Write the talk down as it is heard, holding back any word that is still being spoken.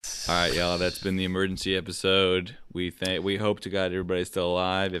All right, y'all. That's been the emergency episode. We hope to God everybody's still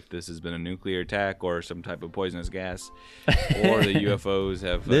alive. If this has been a nuclear attack or some type of poisonous gas, or the UFOs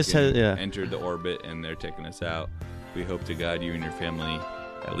have entered the orbit and they're taking us out, we hope to God you and your family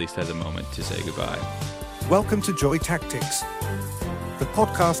at least has a moment to say goodbye. Welcome to Joy Tactics, the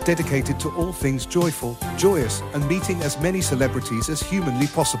podcast dedicated to all things joyful, joyous, and meeting as many celebrities as humanly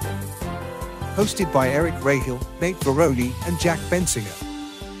possible. Hosted by Eric Rahill, Nate Veroni, and Jack Bensinger.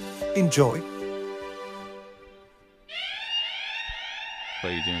 Enjoy. What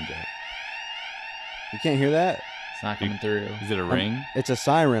are you doing, Jack? You can't hear that? It's not coming through. Is it a ring? It's a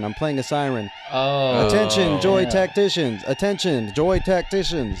siren. I'm playing a siren. Oh. Attention, Joy yeah. Tacticians. Attention, Joy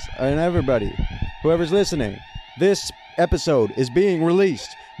Tacticians. And everybody, whoever's listening, this episode is being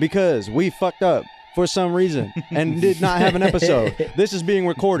released because we fucked up for some reason and did not have an episode. This is being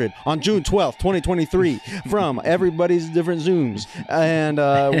recorded on June 12th, 2023 from everybody's different Zooms. And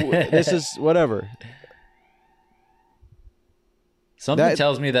this is whatever. Something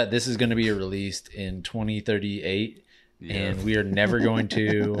tells me that this is going to be released in 2038, and we are never going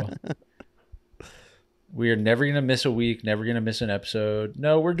to. We are never going to miss a week, never going to miss an episode.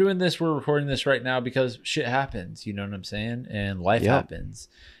 No, we're doing this. We're recording this right now because shit happens. You know what I'm saying? And life happens.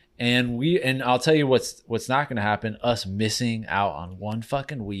 And I'll tell you what's not going to happen, us missing out on one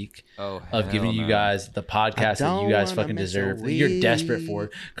fucking week of giving you guys the podcast that you guys fucking deserve. That you're desperate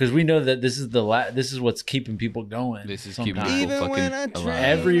for, because we know that this is this is what's keeping people going. This is keeping people fucking alive.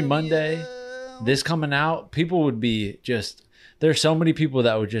 Every Monday, this coming out, people would be just, there's so many people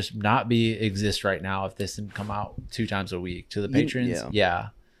that would just not exist right now if this didn't come out 2 times a week to the patrons. Yeah.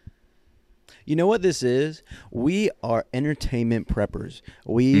 You know what this is? We are entertainment preppers.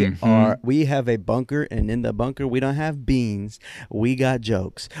 We have a bunker, and in the bunker we don't have beans. We got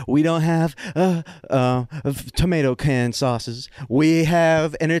jokes. We don't have tomato can sauces. We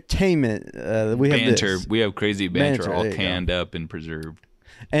have entertainment. We have banter. This. We have crazy banter all there canned up and preserved.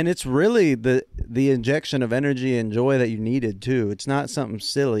 And it's really the injection of energy and joy that you needed too. It's not something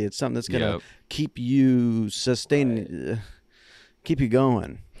silly. It's something that's gonna keep you sustained, keep you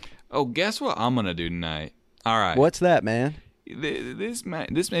going. Oh, guess what I'm gonna do tonight? All right. What's that, man? This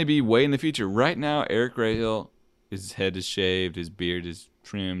may be way in the future. Right now, Eric Rahill, his head is shaved, his beard is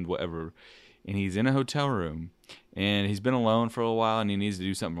trimmed, whatever, and he's in a hotel room, and he's been alone for a while, and he needs to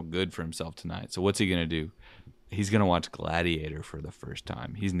do something good for himself tonight. So what's he gonna do? He's gonna watch Gladiator for the first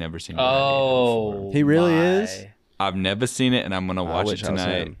time. He's never seen Gladiator before. He really is? I've never seen it, and I'm gonna watch it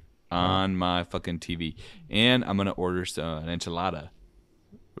tonight on my fucking TV, and I'm gonna order an enchilada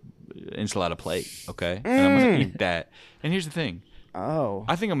plate, okay? And I'm gonna eat that. And here's the thing.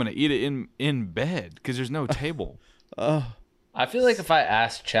 I think I'm gonna eat it in bed because there's no table. I feel like if I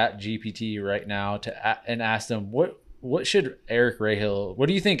asked ChatGPT right now and asked them what should Eric Rahill, what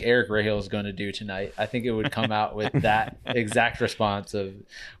do you think Eric Rahill is going to do tonight? I think it would come out with that exact response of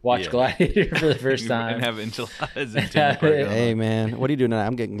watch Gladiator for the first time and have enchiladas and Hey man, what are you doing tonight?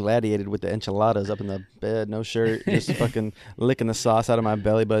 I'm getting gladiated with the enchiladas up in the bed, no shirt, just fucking licking the sauce out of my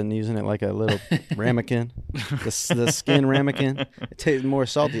belly button, using it like a little ramekin, the skin ramekin. It tastes more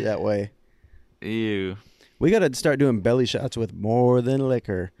salty that way. Ew. We got to start doing belly shots with more than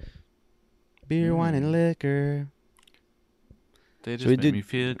liquor. Beer, wine, and liquor. They just make me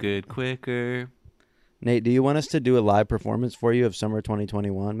feel good quicker. Nate, do you want us to do a live performance for you of Summer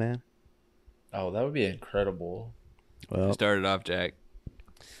 2021, man? Oh, that would be incredible. Well, start it off, Jack.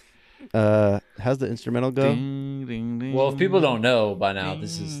 How's the instrumental go? Ding, ding, ding. Well, if people don't know by now,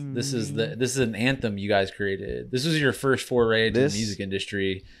 this is an anthem you guys created. This was your first foray into the music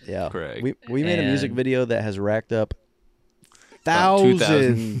industry. Yeah, correct. We made a music video that has racked up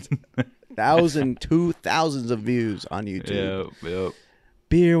thousands. 2,000s of views on YouTube. Yep.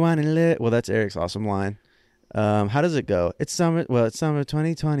 Beer, wine, and lit. Well, that's Eric's awesome line. How does it go? It's summer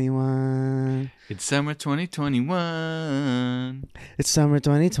 2021. It's summer 2021. It's summer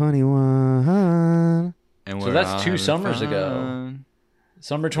 2021. And so that's 2 summers ago.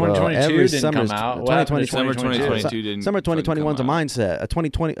 Summer 2022 didn't come out. Summer 2022 didn't. Summer 2021 is a mindset. A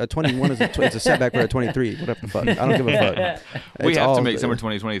 21 is it's a setback for a 23. What the fuck? I don't give a fuck. We have to make Summer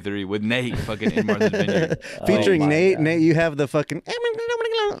 2023 with Nate fucking in Martha's Vineyard. Featuring Nate. God. Nate, you have the fucking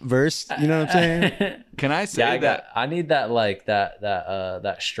verse. You know what I'm saying? Can I say that? I need that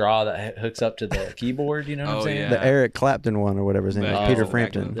that straw that hooks up to the keyboard. You know what I'm saying? Yeah. The Eric Clapton one or whatever his name is. Peter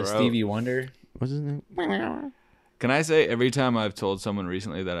Frampton. The Stevie Wonder. What's his name? Can I say, every time I've told someone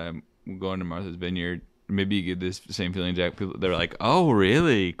recently that I'm going to Martha's Vineyard, maybe you get this same feeling, Jack. They're like, "Oh,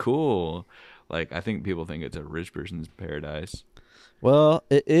 really? Cool." Like, I think people think it's a rich person's paradise. Well,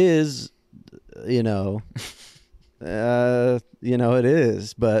 it is, it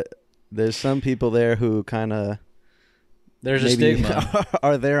is, but there's some people there who kind of There's a stigma.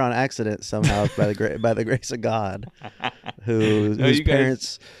 are there on accident somehow by the grace of God, whose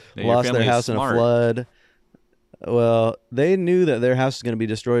parents lost their house in a flood. Well, they knew that their house was going to be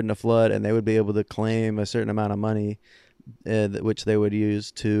destroyed in a flood, and they would be able to claim a certain amount of money, which they would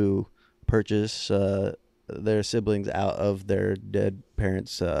use to purchase their siblings out of their dead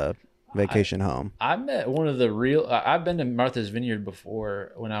parents' vacation home. I met one of the real. I've been to Martha's Vineyard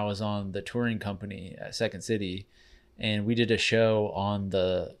before when I was on the touring company at Second City, and we did a show on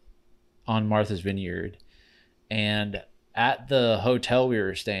Martha's Vineyard, and at the hotel we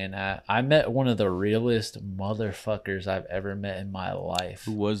were staying at, I met one of the realest motherfuckers I've ever met in my life.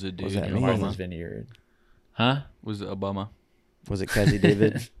 Who was it, dude? Was that in Martha's Vineyard. Huh? Was it Obama? Was it Cassie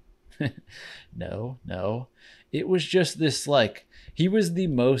David? No. It was just this, like, he was the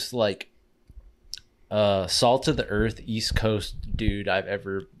most, like, salt of the earth East Coast dude I've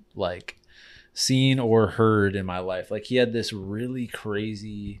ever, like, seen or heard in my life. Like, he had this really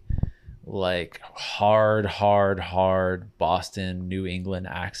crazy, like, hard Boston, New England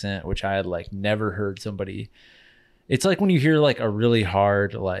accent, which I had, like, never heard somebody. It's like when you hear, like, a really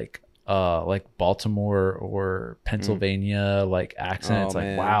hard, like Baltimore or Pennsylvania like accents,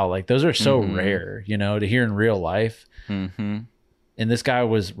 like, wow, like those are so rare, you know, to hear in real life. And this guy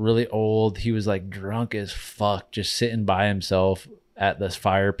was really old. He was like drunk as fuck, just sitting by himself at this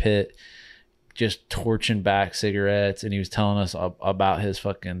fire pit, just torching back cigarettes. And he was telling us about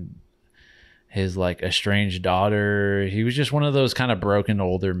his like estranged daughter. He was just one of those kind of broken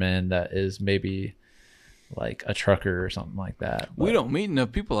older men that is maybe like a trucker or something like that. But we don't meet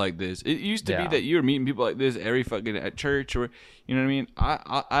enough people like this. It used to be that you were meeting people like this every fucking at church, or you know what I mean.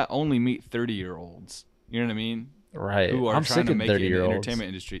 I only meet 30-year-olds. You know what I mean? Right. Who are I'm trying to sick make of it in the 30-year-olds. entertainment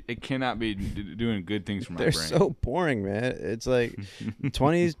industry. It cannot be doing good things for my They're brain. so boring, man. It's like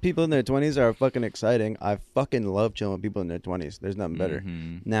 20s people in their 20s are fucking exciting. I fucking love chilling with people in their 20s. There's nothing better.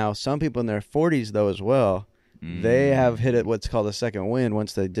 Now, some people in their 40s though as well, they have hit it what's called a second wind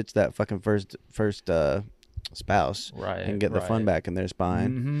once they ditch that fucking first spouse, Right, and get the fun back in their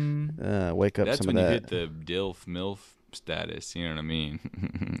spine. Wake up That's some when of you that. hit the DILF MILF status. You know what I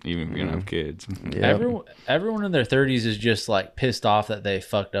mean? Even if you don't have kids. Yep. Everyone in their 30s is just like pissed off that they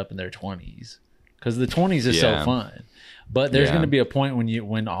fucked up in their 20s, because the 20s is so fun. But there's going to be a point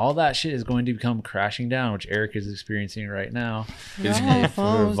when all that shit is going to come crashing down, which Eric is experiencing right now in a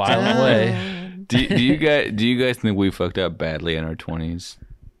violent way. Do you guys think we fucked up badly in our 20s?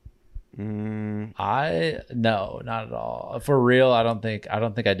 No, not at all. For real, I don't think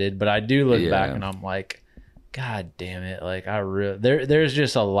I did. But I do look back and I'm like, God damn it! Like there's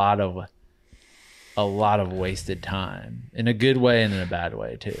just a lot of wasted time in a good way and in a bad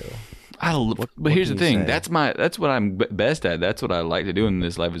way too. But here's the thing. That's what I'm best at. That's what I like to do in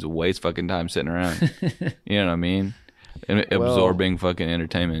this life, is waste fucking time sitting around. You know what I mean? And absorbing fucking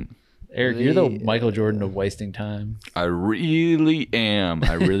entertainment. Eric, you're the Michael Jordan of wasting time. I really am.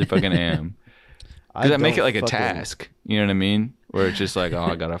 I really fucking am. Because I make it like a task. You know what I mean? Where it's just like, oh,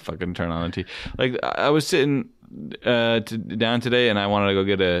 I gotta fucking turn on the TV. Like, I was sitting down today and I wanted to go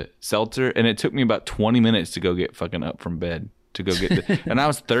get a seltzer, and it took me about 20 minutes to go get fucking up from bed to go get and I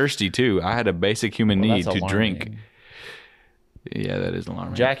was thirsty too. I had a basic human need to drink. Yeah, that is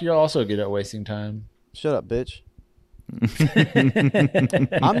alarming. Jack, you're also good at wasting time. Shut up, bitch.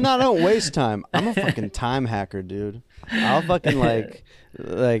 I don't waste time. I'm a fucking time hacker, dude. I'll fucking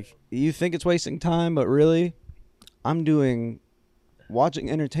like you think it's wasting time, but really I'm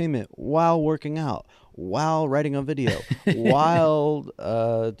watching entertainment while working out, while writing a video, while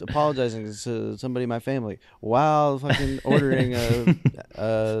apologizing to somebody in my family, while fucking ordering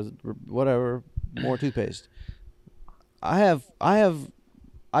whatever more toothpaste. I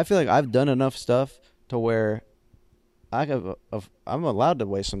feel like I've done enough stuff to where I'm allowed to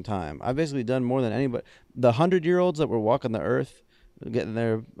waste some time. I've basically done more than anybody. The 100-year-olds that were walking the earth, getting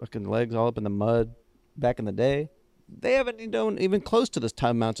their fucking legs all up in the mud back in the day, they haven't done even close to the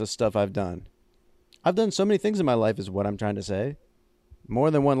amounts of stuff I've done. I've done so many things in my life is what I'm trying to say.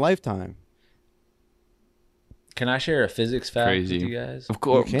 More than one lifetime. Can I share a physics fact with you guys? Of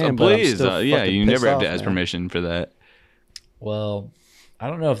course. You can, please. but You never have to ask man. permission for that. Well, I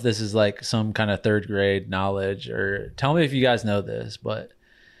don't know if this is like some kind of third grade knowledge, or tell me if you guys know this, but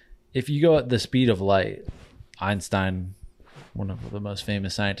if you go at the speed of light, Einstein, one of the most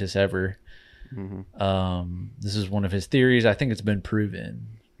famous scientists ever, this is one of his theories. I think it's been proven.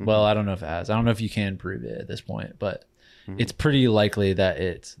 Well, I don't know if it has. I don't know if you can prove it at this point, but it's pretty likely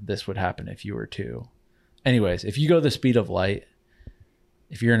that this would happen if you were to. Anyways, if you go the speed of light,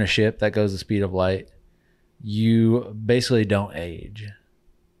 if you're in a ship that goes the speed of light, you basically don't age.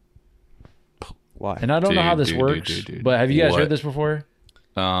 Why? And I don't know how this Dude, works, dude. but have you guys What? heard this before?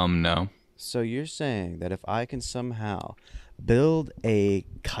 No. So you're saying that if I can somehow build a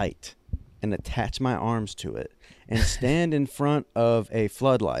kite and attach my arms to it and stand in front of a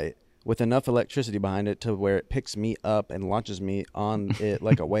floodlight with enough electricity behind it to where it picks me up and launches me on it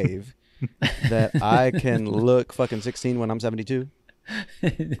like a wave, that I can look fucking 16 when I'm 72?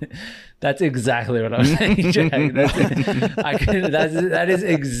 That's exactly what I'm saying, Jack. That is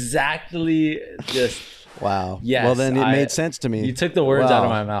exactly just. Wow. Yes, well, then it made sense to me. You took the words out of Wow.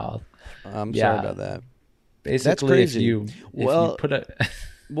 my mouth. I'm Yeah. sorry about that. Basically, crazy. if you Well- put a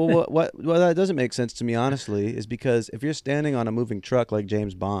Well, what that doesn't make sense to me, honestly, is because if you're standing on a moving truck like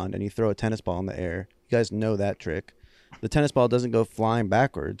James Bond and you throw a tennis ball in the air, you guys know that trick. The tennis ball doesn't go flying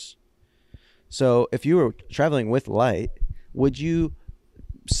backwards. So if you were traveling with light, would you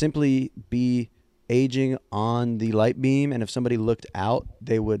simply be aging on the light beam, and if somebody looked out,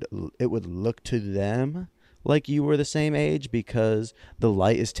 it would look to them like you were the same age because the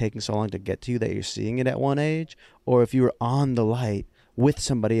light is taking so long to get to you that you're seeing it at one age? Or if you were on the light with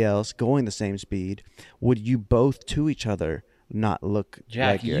somebody else going the same speed, would you both to each other not look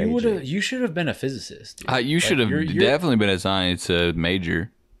Jack, like you're aging? you should have been a physicist. Dude. You should have you're- definitely been a science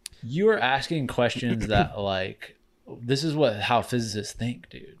major. You are asking questions that like this is how physicists think,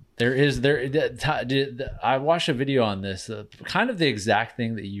 dude. I watched a video on this, kind of the exact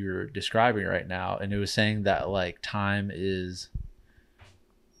thing that you're describing right now, and it was saying that like time is.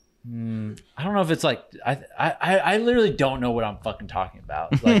 I don't know if it's like I literally don't know what I'm fucking talking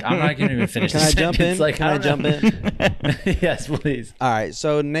about. Like I'm not gonna even finish. Can the I jump sentence. in? Like Can I jump in? Yes, please. All right,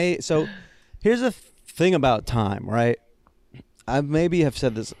 so Nate, here's the thing about time, right? I maybe have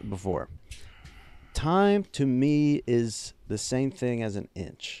said this before. Time to me is the same thing as an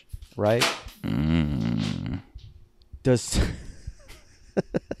inch, right? Does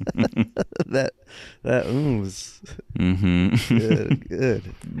that was good.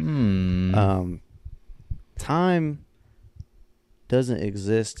 Time doesn't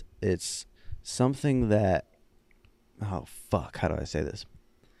exist. It's something that how do I say this?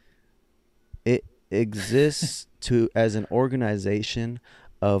 It exists as an organization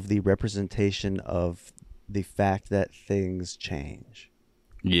of the representation of the fact that things change,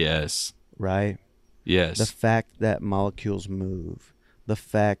 Yes. right? Yes. The fact that molecules move, the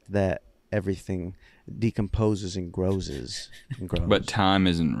fact that everything decomposes and grows. But time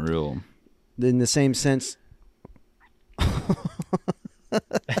isn't real. In the same sense,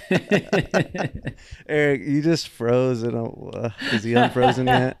 Eric, you just froze. Is he unfrozen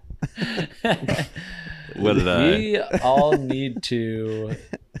yet? What did I? We all need to.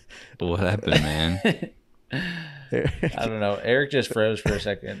 What happened, man? I don't know. Eric just froze for a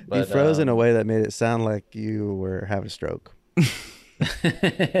second. But, You froze in a way that made it sound like you were having a stroke.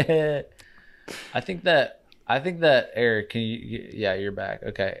 I think that Eric, can you? Yeah, you're back.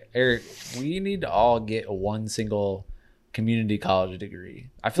 Okay, Eric, we need to all get one single community college degree.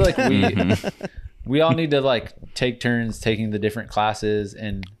 I feel like we all need to like take turns taking the different classes,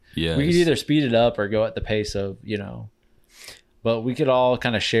 and Yes. we could either speed it up or go at the pace of But we could all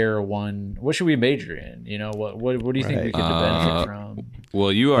kind of share one. What should we major in? What do you think we could benefit from?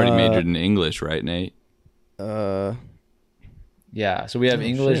 Well, you already majored in English, right, Nate? Yeah, so we have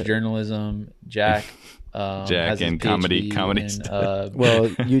English, shit. journalism, Jack. Jack has his and comedy PhD in, stuff. Well,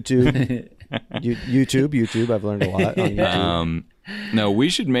 YouTube. I've learned a lot on YouTube. No, we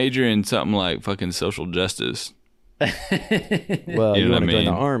should major in something like fucking social justice. Well, you you know want what to I join the mean?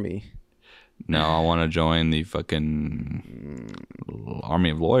 army. No, I want to join the fucking army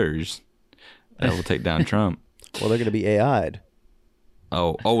of lawyers that will take down Trump. Well, they're going to be AI'd.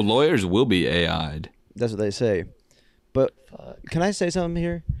 Oh, lawyers will be AI'd. That's what they say. But can I say something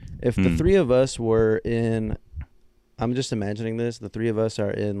here? If the three of us were in, I'm just imagining this, the three of us are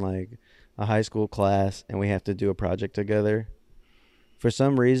in like a high school class and we have to do a project together. For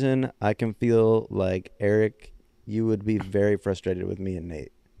some reason, I can feel like, Eric, you would be very frustrated with me and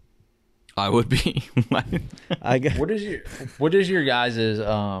Nate. I would be. What is your guys's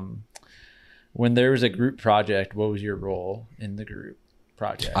when there was a group project, what was your role in the group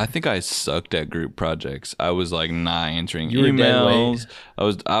project? I think I sucked at group projects. I was like not answering You were dead emails.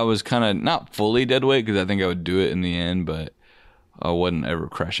 weight. I was kind of not fully dead weight because I think I would do it in the end, but I wasn't ever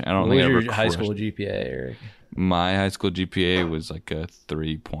crushing. I don't What think was I ever your high crushed. school GPA, Eric? My high school GPA was like a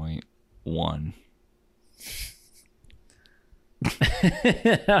 3.1.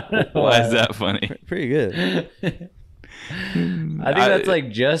 Why is that funny? Pretty good. I think that's like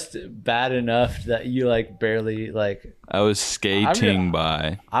just bad enough that you like barely like. I was skating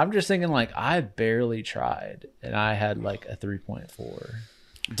by. I'm just thinking like I barely tried and I had like a 3.4.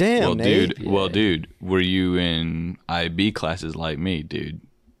 Damn, Well, Nate. dude, were you in IB classes like me, dude?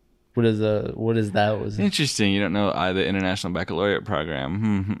 What is that? Was Interesting. You don't know the International Baccalaureate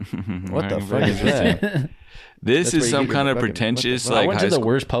Program. What the Very fuck is interesting. that? This That's where is you some get kind your of fucking- what the pretentious fuck? like I went high to the school.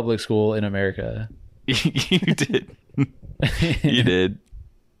 worst public school in America. You did. You did.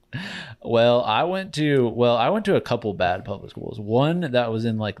 Well, I went to a couple bad public schools. One that was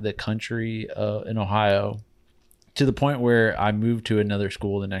in like the country in Ohio, to the point where I moved to another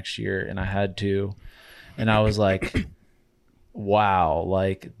school the next year, and I had to, and I was like, wow,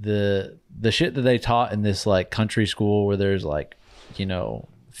 like the shit that they taught in this like country school where there's like,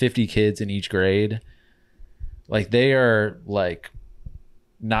 50 kids in each grade, like they are like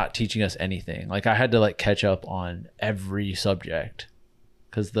not teaching us anything. Like I had to like catch up on every subject.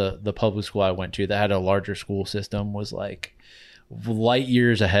 Because the public school I went to that had a larger school system was like light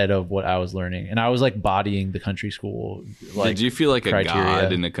years ahead of what I was learning. And I was like bodying the country school. Like, Did you feel like criteria. a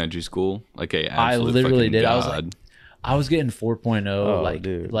god in the country school? Like a I absolute literally fucking did. God. I was like, I was getting 4.0. Oh, like,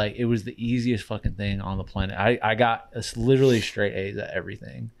 dude. like it was the easiest fucking thing on the planet. I got literally straight A's at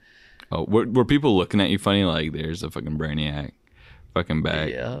everything. oh, were people looking at you funny? Like, there's a fucking brainiac, fucking back.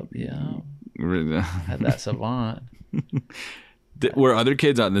 Yeah. Had that savant. Were other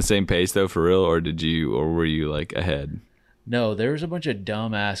kids on the same pace though, for real, or were you like ahead? No, there was a bunch of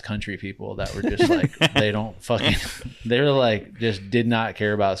dumbass country people that were just like they were like just did not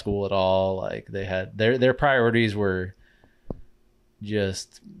care about school at all. Like they had their priorities were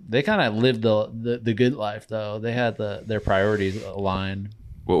just they kind of lived the good life though. They had their priorities aligned.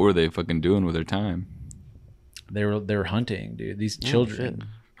 What were they fucking doing with their time? They were hunting, dude. These children with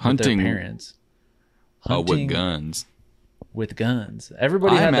Hunting. their parents. Oh, with Hunting guns. with guns.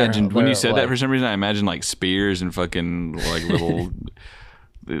 Everybody I had their- imagined when you their, said like, that for some reason, I imagined like spears and fucking like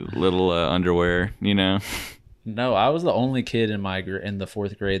little underwear. No, I was the only kid in in the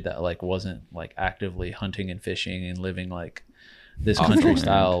fourth grade that like wasn't like actively hunting and fishing and living like this Oh, country man.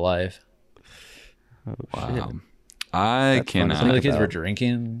 style life. Wow. I That's fun to cannot. Some of the think kids were about.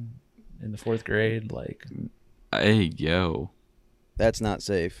 drinking in the fourth grade. Like, Hey, yo. That's not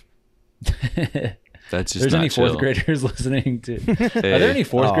safe. That's just there's not any fourth chill. graders listening to? Are Hey. there any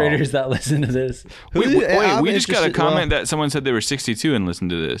fourth Oh. graders that listen to this? I'm We just got a interested- comment that someone said they were 62 and listened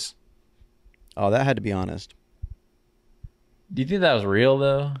to this. Oh, that had to be honest. Do you think that was real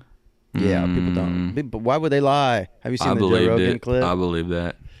though? Yeah, people don't. But why would they lie? Have you seen I the Joe believed Rogan it. clip? I believe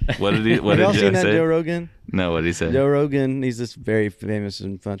that. What did he? What Have y'all did seen Joe that say? Joe Rogan? No, what did he say? Joe Rogan, he's this very famous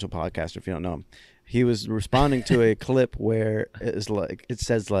and influential podcaster. If you don't know him, he was responding to a clip where it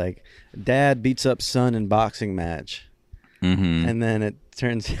says like, "Dad beats up son in boxing match," Mm-hmm. and then it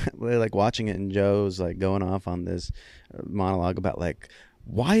turns they're like watching it, and Joe's like going off on this monologue about like,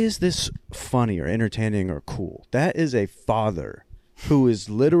 why is this funny or entertaining or cool? That is a father who is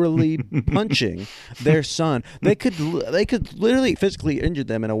literally punching their son. They could literally physically injure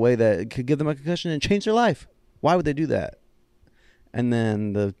them in a way that could give them a concussion and change their life. Why would they do that? And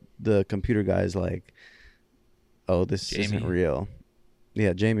then the computer guy's like, "Oh, this isn't Jamie. real."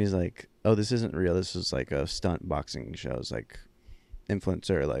 Yeah, Jamie's like, "Oh, this isn't real. This is like a stunt boxing show. It's like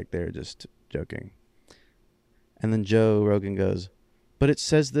influencer. Like they're just joking." And then Joe Rogan goes, "But it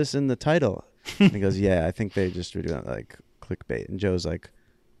says this in the title." And he goes, "Yeah, I think they just were doing like clickbait." And Joe's like,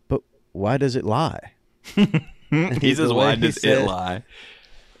 "But why does it lie?" He says, the "Why way he does it said- lie?"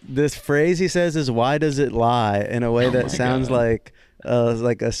 This phrase he says is "Why does it lie?" in a way Oh that my sounds God. like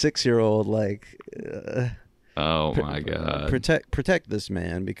a 6-year-old like Oh my god. protect this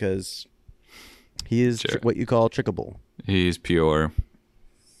man because he is Sure. what you call trickable. He's pure.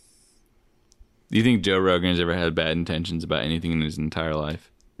 Do you think Joe Rogan's ever had bad intentions about anything in his entire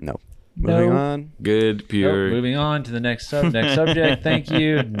life? No. No. Moving on. Good, pure. Nope, moving on to the next subject. Thank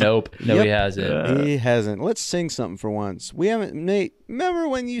you. Nope. No, he Yep. hasn't. He hasn't. Let's sing something for once. We haven't. Nate, remember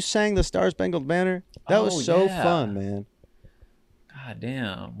when you sang the Star Spangled Banner? That Oh, was so yeah. fun, man. God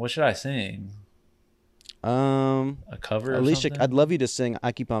damn. What should I sing? Um, A cover? Alicia, Or something? I'd love you to sing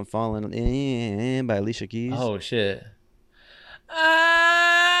 "I Keep on Falling" by Alicia Keys. Oh shit.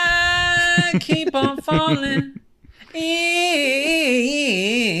 I keep on falling in.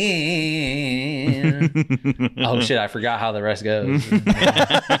 Oh shit, I forgot how the rest goes.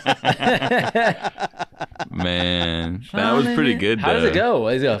 Man, that was pretty good. How does it go?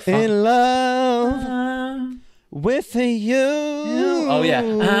 Is it a fun- In love with you. Oh yeah.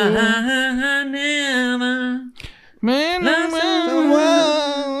 I never Man,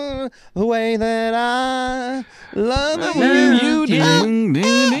 Whoa, the way that I love Love you. you. ding,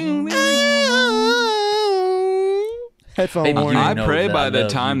 ding, ding, ding. Headphone Baby, you warning. I know pray that by I the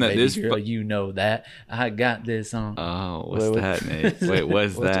love time you, that baby this girl, fu- you know that I got this on. Oh, what's Wait, what- that, Nate? Wait,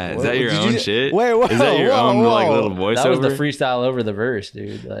 what's that? Is what- that your did you own just- shit? Wait, whoa, Is that your whoa, own like whoa. little voiceover? That was the freestyle over the verse,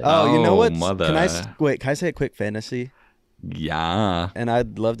 dude. Like, Oh, you know Oh, what? mother. Can I say a quick fantasy? Yeah. And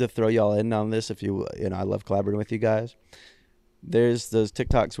I'd love to throw y'all in on this if you know, I love collaborating with you guys. There's those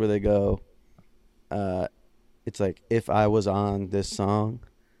TikToks where they go, it's like, if I was on this song,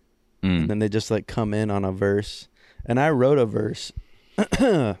 and then they just like come in on a verse. And I wrote a verse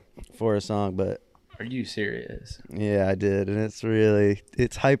for a song, but are you serious? yeah, I did. And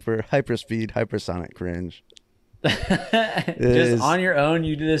it's hyper speed, hypersonic cringe. Just is- on your own,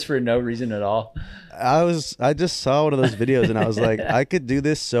 you do this for no reason at all. I just saw one of those videos and I was like, I could do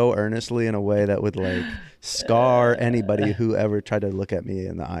this so earnestly in a way that would like scar anybody who ever tried to look at me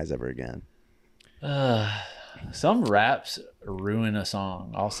in the eyes ever again. Some raps ruin a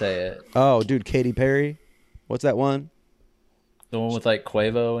song. I'll say it. Oh, dude, Katy Perry. What's that one? The one with like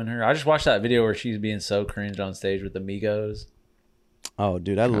Quavo and her. I just watched that video where she's being so cringe on stage with the Migos. Oh,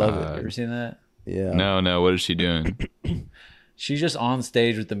 dude, I love You it. ever seen that? Yeah. No. What is she doing? She's just on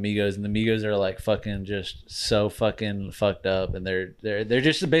stage with the Migos, and the Migos are like fucking just so fucking fucked up, and they're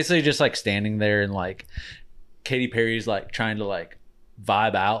just basically just like standing there, and like Katy Perry's like trying to like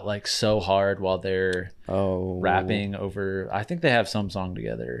vibe out like so hard while they're rapping over. I think they have some song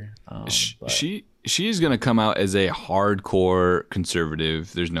together. But- She's gonna come out as a hardcore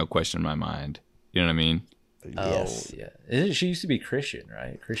conservative. There's no question in my mind. You know what I mean? Yes. Oh yeah, she used to be Christian,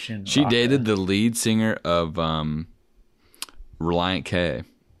 right? Christian. She rock dated band. the lead singer of Reliant K,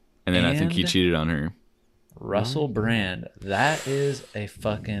 and then I think he And- cheated on her. Russell Brand. That is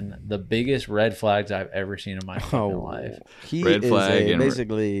the biggest red flags I've ever seen in my fucking life. He Red is flag and-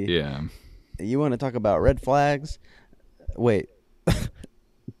 basically. Yeah. You want to talk about red flags? Wait.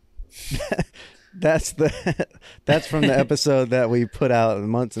 That's from the episode that we put out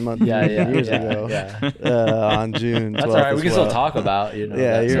months and months Yeah, yeah, years yeah, ago yeah. on June 12th. That's all right. We as can still well. talk about, Yeah,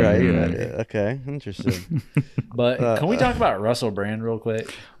 that you're right. stuff. You're right. Yeah, okay, interesting. But can we talk about Russell Brand real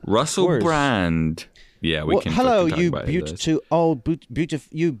quick? Russell course. Brand. Yeah, we Well, can. hello, fucking talk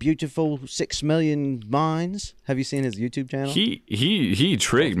you about beautiful 6 million minds. Have you seen his YouTube channel? He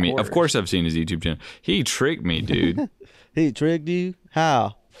tricked me. Of course. course, I've seen his YouTube channel. He tricked me, dude. He tricked you?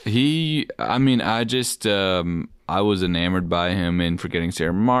 How? I was enamored by him in Forgetting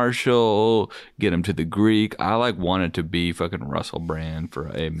Sarah Marshall, Get Him to the Greek. I wanted to be fucking Russell Brand for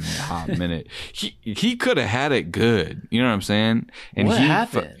a hot minute. He could have had it good. You know what I'm saying? And What he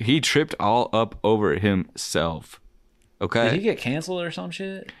happened? He tripped all up over himself. Okay. Did he get canceled or some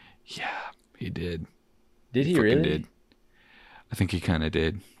shit? Yeah, he did. Did he Fucking really? did. I think he kind of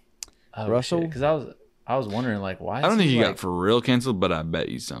did. Oh, Russell? Because I was wondering like why. I don't think he like, got for real canceled, but I bet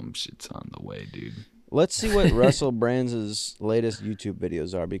you some shit's on the way, dude. Let's see what Russell Brand's latest YouTube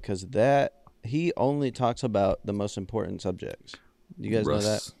videos are, because he only talks about the most important subjects. Do you guys know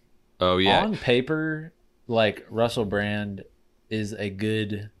that? Oh yeah. on paper, like Russell Brand is a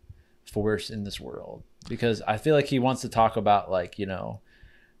good force in this world, because I feel like he wants to talk about like,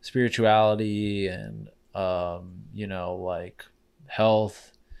 spirituality and like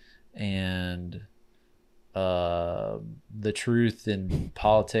health and the truth in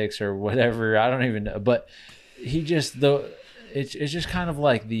politics or whatever. I don't even know, but he just it's just kind of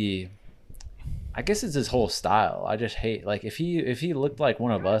like I guess it's his whole style. I just hate, like, if he looked like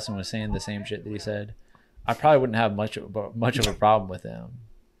one of us and was saying the same shit that he said, I probably wouldn't have much of a problem with him.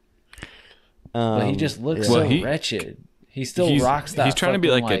 But he just looks Well, so wretched. He still rocks that. He's trying to be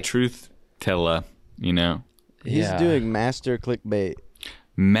fucking, like a truth teller, He's Yeah. doing master clickbait.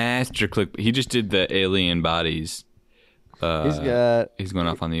 Master click. He just did the alien bodies. He's He's going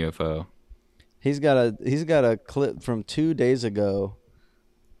off on the UFO. He's got a clip from 2 days ago.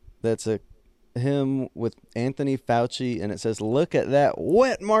 That's him with Anthony Fauci, and it says, "Look at that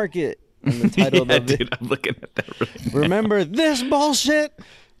wet market." And the title Yeah, of the dude, I'm looking at that. Right now. Remember this bullshit?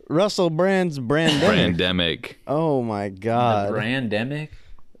 Russell Brand's Brandemic. Brandemic. Oh my the god. Brandemic,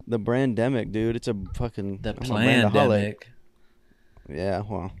 The Brandemic, dude. It's a fucking the I'm a Brandaholic. Plandemic. Yeah,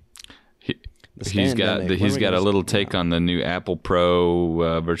 well. He's Scandemic. got When are he's we got a gonna- little take on the new Apple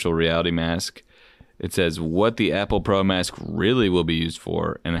Pro virtual reality mask. It says what the Apple Pro mask really will be used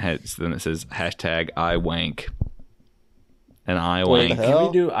for, and then it says #IWank. And I Wait, wank. hell? can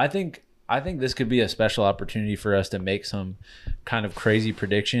we do? I think this could be a special opportunity for us to make some kind of crazy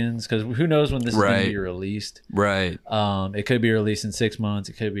predictions, because who knows when this is going Right. to be released. Right. It could be released in 6 months.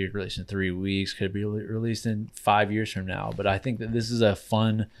 It could be released in 3 weeks. Could be released in 5 years from now. But I think that this is a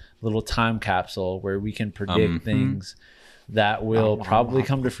fun little time capsule where we can predict things that will probably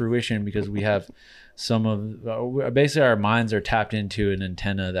come to fruition, because we have some of basically our minds are tapped into an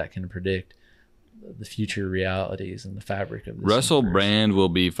antenna that can predict the future realities and the fabric of this Russell universe. Brand will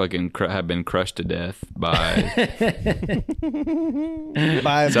be fucking have been crushed to death by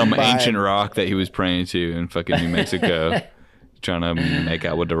some ancient rock that he was praying to in fucking New Mexico, trying to make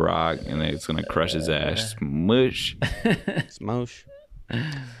out with the rock, and it's gonna crush his ass. Smush. Smosh.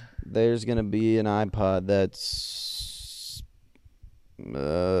 There's gonna be an iPod that's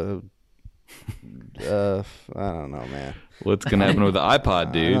I don't know, man. What's gonna happen with the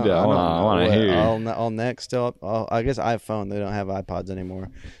iPod, dude? I want to hear. I'll next. I guess iPhone. They don't have iPods anymore.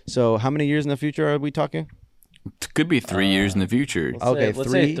 So how many years in the future are we talking? Could be 3 years in the future.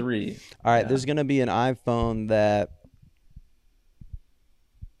 Let's say three. All right. Yeah. There's gonna be an iPhone that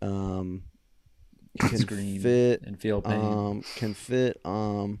can Screen fit and feel pain. can fit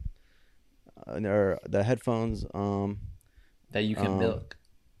or the headphones That you can milk.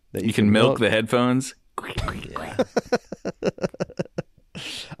 that You can milk the headphones. Yeah.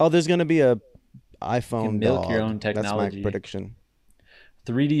 Oh, there's gonna be a iPhone milk dog. your own That's technology. my prediction.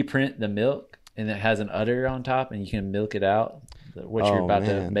 3D print the milk, and it has an udder on top, and you can milk it out. What you're about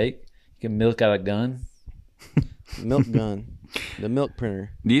to man. make, you can milk out a gun. Milk gun, the milk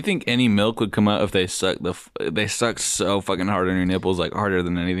printer. Do you think any milk would come out if they suck they suck so fucking hard on your nipples, like harder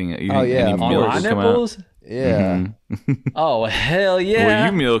than anything? You think yeah, any of On milk my would come out? nipples? Yeah. Oh hell yeah! Well,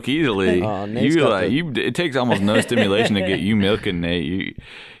 you milk easily. Oh, Nate's You got like the- you. It takes almost no stimulation to get you milking, Nate.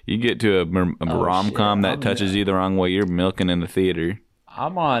 You get to a rom com that touches you the wrong way. You're milking in the theater.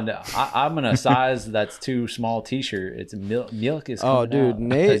 I'm in a size that's too small T-shirt. It's milk. Milk is Oh, coming dude, out.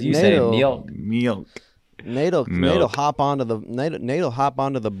 Nate- 'Cause you say Nate'll- milk. Milk. Nate'll Milk. hop onto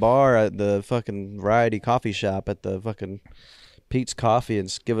the bar at the fucking variety coffee shop at the fucking Pete's Coffee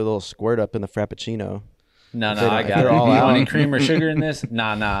and give it a little squirt up in the frappuccino. No, They I don't- got they're it. all You want out. any cream or sugar in this?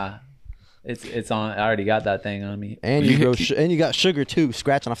 Nah. It's on. I already got that thing on me. And you got sugar too,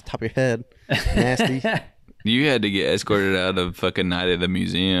 scratching off the top of your head. Nasty. You had to get escorted out of fucking night at the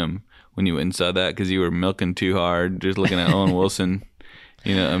museum when you went and saw that because you were milking too hard, just looking at Owen Wilson.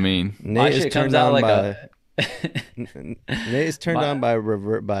 You know what I mean? My Nate is shit turned comes out on like by a. Nate is turned on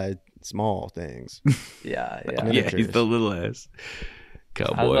by small things. Yeah. Yeah, he's the little ass I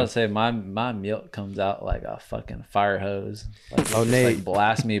was about cowboy. to say my milk comes out like a fucking fire hose. Like, Oh, it just, Nate. like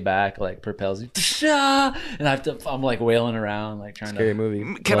blast me back, like propels me, and I'm like wailing around, like trying Scary to. movie.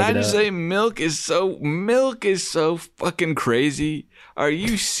 Can plug I it just up. say milk is so fucking crazy? Are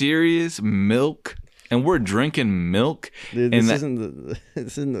you serious? Milk? And we're drinking milk? Dude, And this that-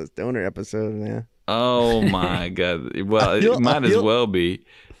 isn't the stoner episode, man. Oh my god. Well, I feel- it might I as feel- well be.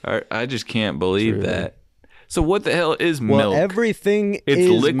 I just can't believe True. that. So what the hell is Well, milk? everything It's is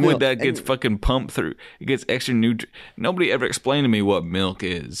liquid milk. that gets And fucking pumped through. It gets extra Nobody ever explained to me what milk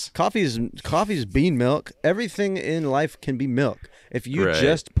is. coffee's bean milk. Everything in life can be milk. If you Right.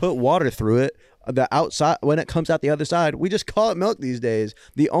 just put water through it, the outside when it comes out the other side, we just call it milk these days.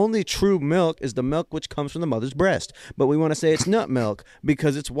 The only true milk is the milk which comes from the mother's breast. But we want to say it's nut milk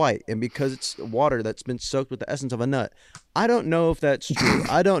because it's white and because it's water that's been soaked with the essence of a nut. I don't know if that's true.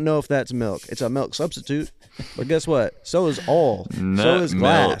 I don't know if that's milk. It's a milk substitute. But guess what? So is all. So Nut is milk.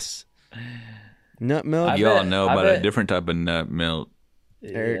 glass. Nut milk. I Y'all bet- know I about a bet- different type of nut milk.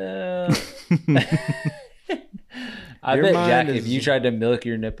 Yeah. I Your bet mind Jack, is- if you tried to milk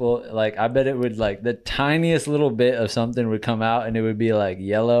your nipple, like I bet it would like the tiniest little bit of something would come out and it would be like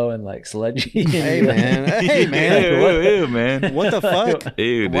yellow and like sludgy. And Hey you're like- man. Hey man. Ew, man. What the fuck?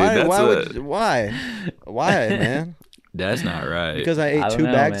 Ew, dude. Why? That's Why? Why, man? that's not right. Because I ate I don't 2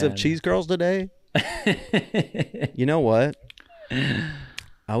 know, bags of man. cheese curls today. You know what?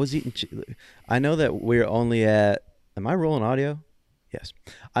 I was eating. I know that we're only at. Am I rolling audio? Yes.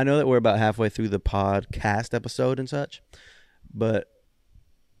 I know that we're about halfway through the podcast episode and such, but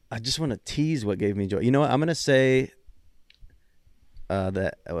I just want to tease what gave me joy. You know what? I'm gonna say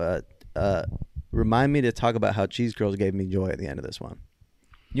that. Remind me to talk about how cheese curls gave me joy at the end of this one.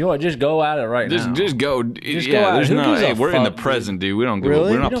 You know what? Just go at it right now. Just go. Just yeah, go out. there's Who no. gives a Hey, we're in the fuck, dude? present, dude. We don't.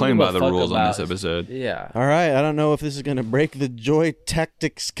 Really? We're not We don't playing give by a the fuck rules on this about- episode. Yeah. All right, I don't know if this is gonna break the joy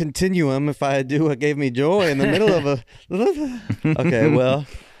tactics continuum if I do what gave me joy in the middle of a. Okay, well,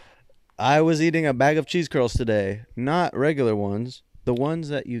 I was eating a bag of cheese curls today, not regular ones, the ones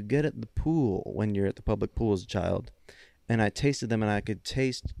that you get at the pool when you're at the public pool as a child, and I tasted them, and I could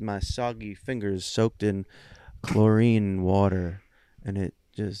taste my soggy fingers soaked in chlorine water, and it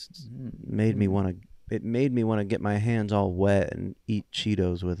just made me want to. It made me want to get my hands all wet and eat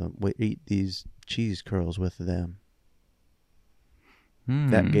Cheetos with them. Eat these cheese curls with them.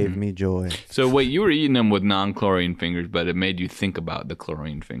 That gave me joy. So wait, you were eating them with non-chlorine fingers, but it made you think about the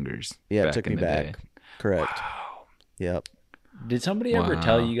chlorine fingers. Yeah, it back took in me the back. day. correct. Yep. Did somebody ever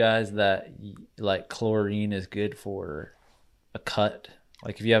tell you guys that like chlorine is good for a cut?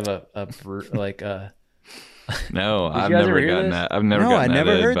 Like if you have No, Did I've you guys never ever hear gotten this? that. I've never No, gotten I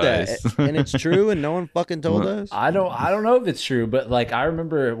never that heard advice. that. And it's true, and no one fucking told us. I don't know if it's true, but like I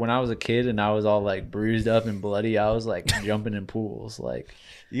remember when I was a kid and I was all like bruised up and bloody, I was like jumping in pools. Like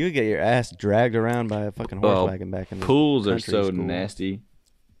You would get your ass dragged around by a fucking horse wagon back in the Pools are country so school. nasty.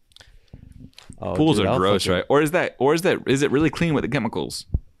 Oh, Pools dude, are I'll gross, fucking- right? Is it really clean with the chemicals?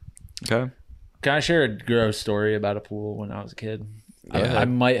 Okay. can I share a gross story about a pool when I was a kid? Yeah. I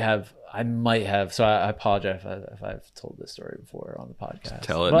might have. So I apologize if I've told this story before on the podcast.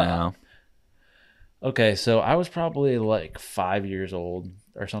 Tell it But- now. Okay, so I was probably like 5 years old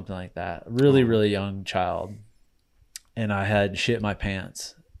or something like that. Really, really young child. And I had shit my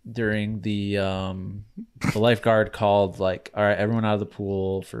pants during the lifeguard called like, all right, everyone out of the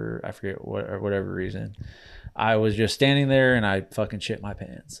pool for, I forget what, or whatever reason. I was just standing there and I fucking shit my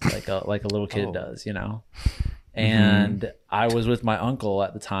pants like a little kid does, you know? And I was with my uncle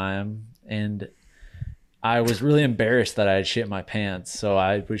at the time and I was really embarrassed that I had shit my pants. So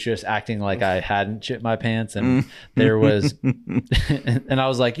I was just acting like I hadn't shit my pants. And there was, and I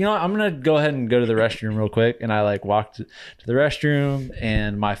was like, you know what? I'm going to go ahead and go to the restroom real quick. And I like walked to the restroom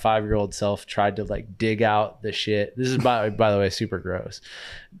and my 5-year-old self tried to like dig out the shit. This is by the way, super gross.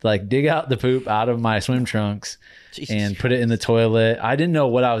 Like dig out the poop out of my swim trunks and put it in the toilet. I didn't know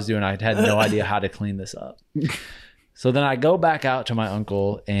what I was doing. I had no idea how to clean this up. So then I go back out to my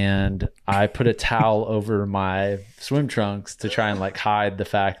uncle and I put a towel over my swim trunks to try and like hide the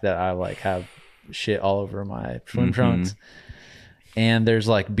fact that I like have shit all over my swim trunks. And there's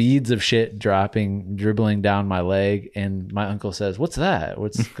like beads of shit dribbling down my leg. And my uncle says, "What's that?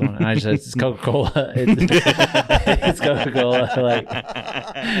 What's going on?" And I just said, "It's Coca-Cola." It's Coca-Cola. Like,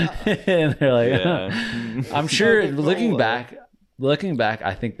 and they're like, Yeah. I'm sure looking back,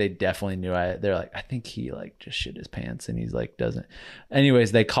 I think they definitely knew they're like, I think he like just shit his pants and he's like, doesn't.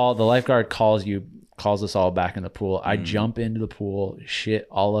 Anyways, the lifeguard calls us all back in the pool. I jump into the pool, shit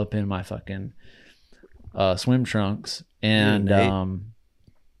all up in my fucking swim trunks. And,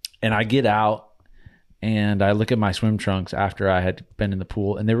 and I get out and I look at my swim trunks after I had been in the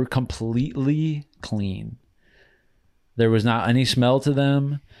pool and they were completely clean. There was not any smell to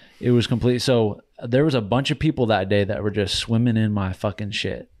them. It was complete. So there was a bunch of people that day that were just swimming in my fucking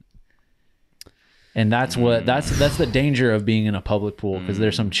shit. And that's the danger of being in a public pool because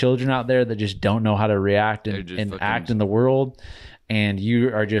there's some children out there that just don't know how to react and act in the world. And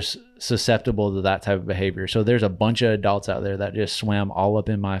you are just susceptible to that type of behavior. So there's a bunch of adults out there that just swam all up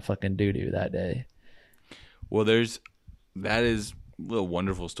in my fucking doo-doo that day. Well, that is a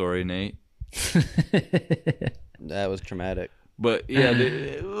wonderful story, Nate. That was traumatic. But yeah,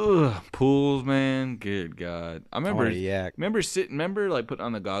 pools, man. Good God, I remember. Remember like putting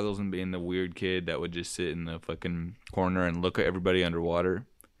on the goggles and being the weird kid that would just sit in the fucking corner and look at everybody underwater.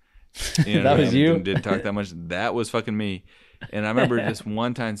 You know, That was you? Didn't talk that much. That was fucking me. And I remember this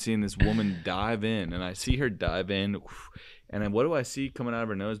one time seeing this woman dive in, and I see her dive in, and then what do I see coming out of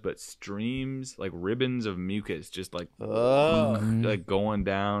her nose? But streams, like ribbons of mucus, just like like going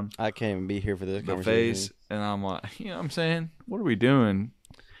down. I can't even be here for this The conversation. face, and I'm like, you know what I'm saying? What are we doing?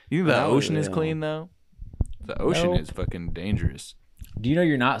 You think the ocean is clean though? The ocean is fucking dangerous. Do you know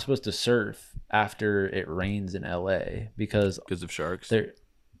you're not supposed to surf after it rains in LA because of sharks?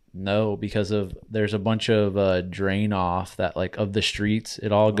 There's a bunch of drain off that like of the streets.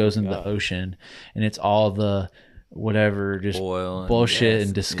 It all goes into the ocean, and it's all the whatever just oil, bullshit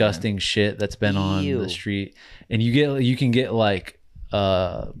and disgusting shit that's been on the street. And you can get like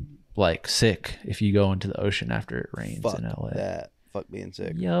sick if you go into the ocean after it rains in LA. Fuck being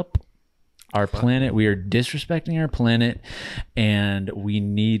sick. Yup. Our planet, we are disrespecting our planet, and we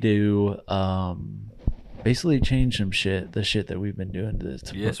need to basically change some shit. The shit that we've been doing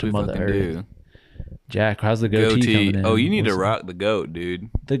to Mother Earth. Do. Jack, how's the goatee coming in? Oh, you need to rock the goat, dude.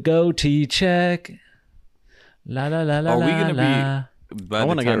 The goatee check. La la la la. Are we gonna be? By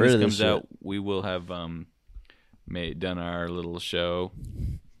the time this comes out, we will have done our little show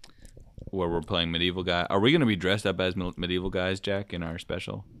where we're playing medieval guy. Are we gonna be dressed up as medieval guys, Jack, in our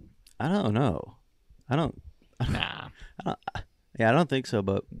special? I don't know. Nah. I don't think so,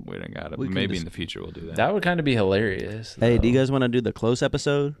 but we don't got it. Maybe in the future we'll do that. That would kind of be hilarious. Hey, do you guys want to do the close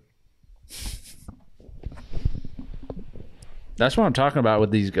episode? That's what I'm talking about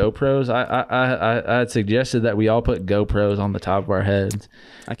with these GoPros. I had suggested that we all put GoPros on the top of our heads.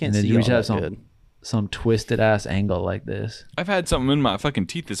 I can't see you all have that good. Some twisted ass angle like this. I've had something in my fucking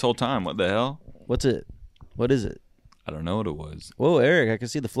teeth this whole time. What the hell? What's it? What is it? I don't know what it was. Whoa, Eric, I can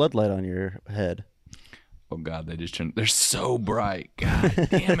see the floodlight on your head. Oh God, they just turned. They're so bright. God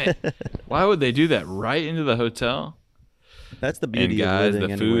damn it! Why would they do that right into the hotel? That's the beauty And guys, of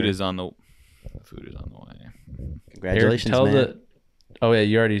living the anywhere. food is on the way. Congratulations, Eric, man. Oh yeah,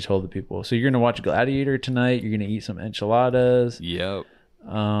 you already told the people. So you're gonna watch Gladiator tonight. You're gonna eat some enchiladas. Yep.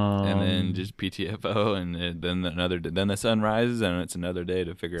 And then just PTFO, and then the sun rises, and it's another day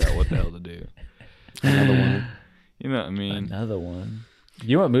to figure out what the hell to do. Another one. You know what I mean? Another one.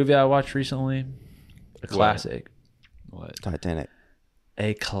 You know what movie I watched recently? A classic. What? Titanic.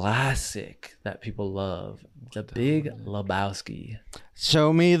 A classic that people love. The Big Lebowski.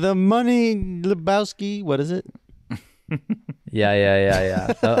 Show me the money, Lebowski. What is it?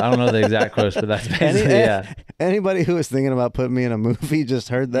 Yeah. I don't know the exact quotes, but that's basically yeah. Anybody who was thinking about putting me in a movie just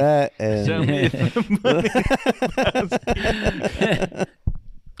heard that. Show And me the money.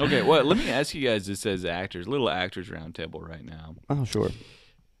 Okay, well, let me ask you guys this as actors, little actors roundtable right now. oh, sure.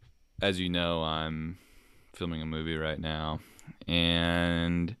 As you know, I'm filming a movie right now,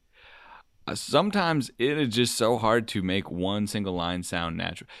 and sometimes it is just so hard to make one single line sound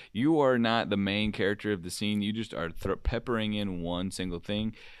natural. You are not the main character of the scene. You just are peppering in one single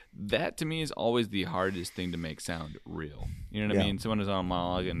thing. That, to me, is always the hardest thing to make sound real. You know what I mean? Someone is on a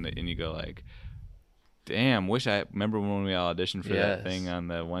monologue, and you go like, damn, wish I remember when we auditioned for that thing on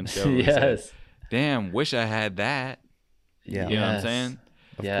the one show. Yes. Damn, wish I had that. Yeah. You know what I'm saying?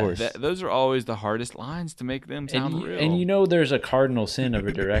 Of course. Those are always the hardest lines to make them sound real. And you know, there's a cardinal sin of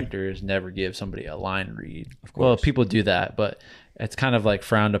a director is never give somebody a line read. Well, people do that, but it's kind of like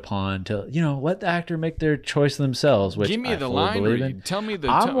frowned upon to, let the actor make their choice themselves. Which give me I the fully line believe read. in. Tell me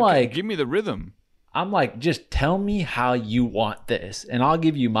the. give me the rhythm. I'm like, just tell me how you want this, and I'll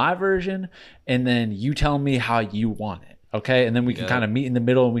give you my version, and then you tell me how you want it. Okay, and then we can kind of meet in the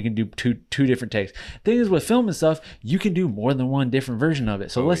middle, and we can do two different takes. Thing is, with film and stuff, you can do more than one different version of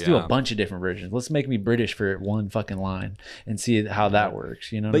it. So let's do a bunch of different versions. Let's make me British for one fucking line and see how that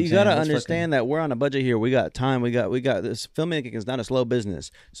works. You know, But you got to understand that we're on a budget here. We got time. We got this. Filmmaking is not a slow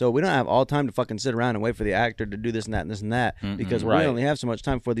business, so we don't have all time to fucking sit around and wait for the actor to do this and that and this and that because we only have so much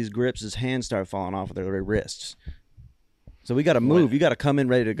time before these grips, his hands start falling off of their wrists. So we got to move. You got to come in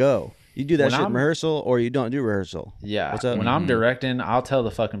ready to go. You do that shit in rehearsal, or you don't do rehearsal. Yeah. What's up? When I'm directing, I'll tell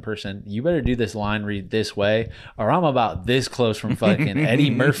the fucking person, you better do this line read this way, or I'm about this close from fucking Eddie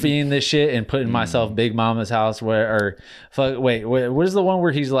Murphy in this shit and putting myself Big Mama's house what is the one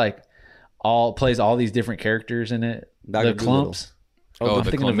where he's like plays all these different characters in it? Dr. The Clumps. I'm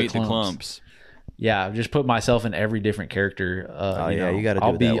thinking of the Clumps. Yeah, just put myself in every different character. you got to do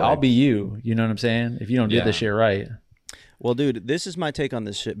it that way. I'll be you. You know what I'm saying? If you don't do this shit right. Well, dude, this is my take on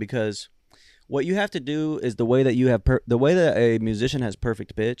this shit because what you have to do is the way that you have the way that a musician has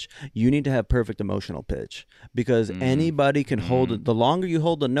perfect pitch, you need to have perfect emotional pitch because anybody can hold it. The longer you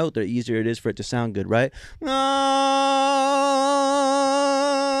hold the note, the easier it is for it to sound good, right?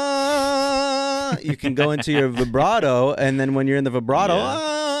 You can go into your vibrato, and then when you're in the vibrato,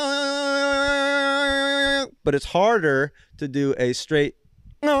 but it's harder to do a straight,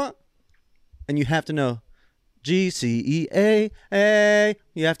 and you have to know G, C, E, A.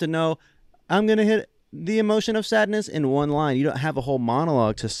 You have to know I'm going to hit the emotion of sadness in one line. You don't have a whole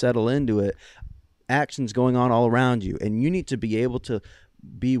monologue to settle into it. Action's going on all around you. And you need to be able to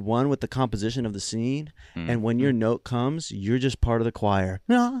be one with the composition of the scene. And when your note comes, you're just part of the choir.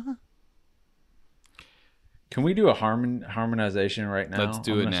 Can we do a harmonization right now? Let's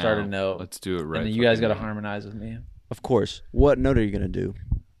do it now. Start a note. Let's do it right. And then you guys got to harmonize with me. Of course. What note are you going to do?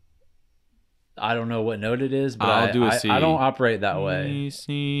 I don't know what note it is, but I'll do a C. I don't operate that way.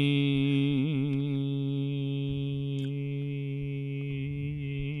 C.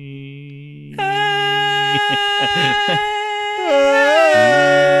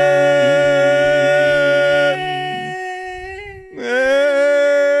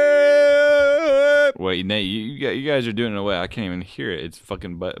 Wait, Nate, you guys are doing it away. I can't even hear it. It's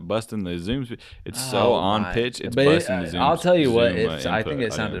fucking busting the zooms. It's so on pitch. It's busting the zooms. I'll tell you what. Zoom, I think it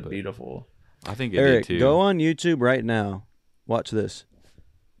input, sounded input. beautiful. I think it Eric, did too. go on YouTube right now. Watch this.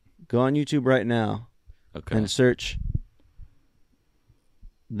 Go on YouTube right now and search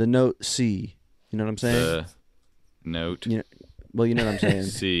the note C. You know what I'm saying? The note. You know what I'm saying.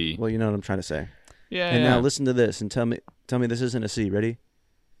 C. Well, you know what I'm trying to say. Yeah. And now listen to this and tell me this isn't a C. Ready?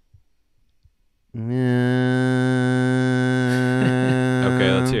 Okay,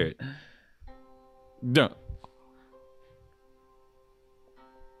 let's hear it. Don't.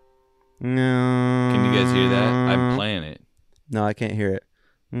 Can you guys hear that? I'm playing it. No, I can't hear it.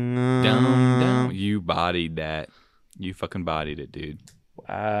 Down. You bodied that. You fucking bodied it, dude.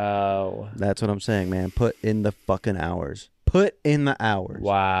 Wow. That's what I'm saying, man. Put in the fucking hours. Put in the hours.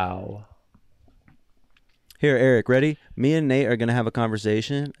 Wow. Here, Eric, ready? Me and Nate are gonna have a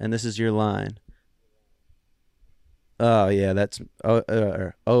conversation, and this is your line. Oh yeah, that's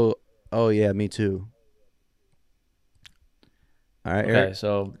oh yeah, me too. All right, Okay, Eric.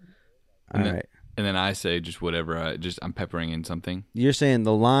 so All right. And then I say just whatever. I'm peppering in something. You're saying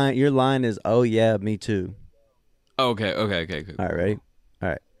the line. Your line is, "Oh yeah, me too." Okay. Cool. All right, ready? All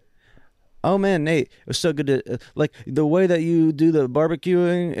right. Oh man, Nate, it was so good to like the way that you do the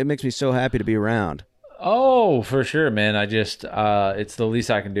barbecuing. It makes me so happy to be around. oh, for sure, man. I just it's the least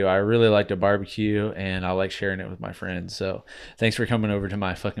I can do. I really like to barbecue, and I like sharing it with my friends. So thanks for coming over to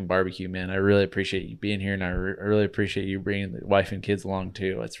my fucking barbecue, man. I really appreciate you being here, and I really appreciate you bringing the wife and kids along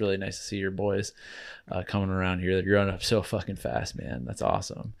too. It's really nice to see your boys coming around here. They're growing up so fucking fast, man. That's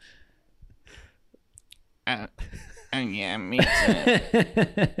awesome. Yeah, me too.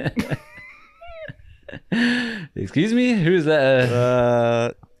 Excuse me, who's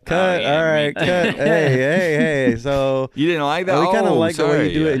that? Cut. yeah, All right, me- cut. Hey. So You didn't like that? we kind of Oh, like the way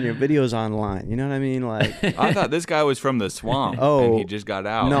you do sorry. it in your videos online. You know what I mean? Like, I thought this guy was from the swamp. Oh. And he just got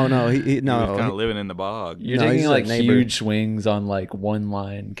out. no, he He was no. kind of living in the bog. You're No, taking he's a like neighbor. huge swings on like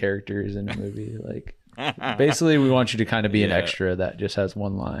one-line characters in a movie. Like, basically, we want you to kind of be an Yeah. extra that just has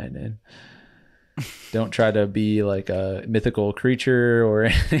one line, and don't try to be like a mythical creature or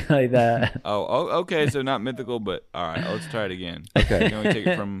anything like that. Oh, okay. So not mythical, but all right. Let's try it again. Okay. Can we take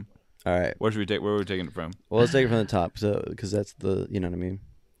it from? All right. Where are we taking it from? Well, let's take it from the top, so because that's the, you know what I mean.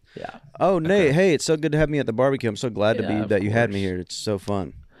 Yeah, Oh, Nate, hey, it's so good to have me at the barbecue. I'm so glad to Yeah, be of that you had me course. here. It's so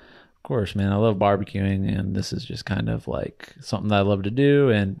fun. of course, man. I love barbecuing, and this is just kind of like something that I love to do.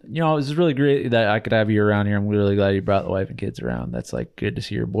 And you know, it was really great that I could have you around here. I'm really glad you brought the wife and kids around. That's like good to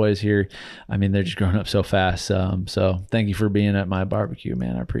see your boys here. I mean, they're just growing up so fast. So thank you for being at my barbecue,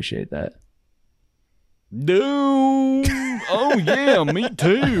 man. I appreciate that. Dude. Oh yeah, me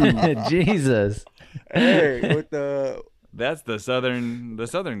too. Jesus. Hey, with the That's the southern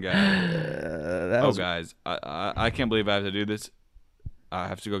guy. that Oh was guys, I can't believe I have to do this. I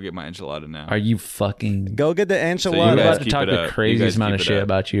have to go get my enchilada now. Are you fucking? go get the We're you enchilada. guys about to keep talk it the up. You craziest guys amount keep of it shit up.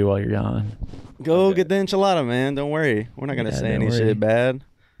 about you while you're gone. Go Okay. get the enchilada, man. Don't worry. We're not gonna Yeah, say don't any worry. shit bad.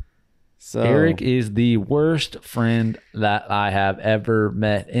 So Eric is the worst friend that I have ever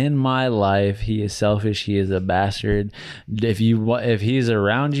met in my life. He is selfish. He is a bastard. If he's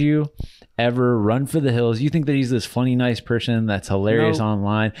around you, ever run for the hills. You think that he's this funny, nice person that's hilarious No.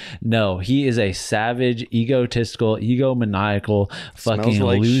 online? No, he is a savage, egotistical, egomaniacal, fucking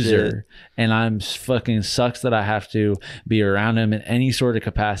like loser. shit. And I'm fucking sucks that I have to be around him in any sort of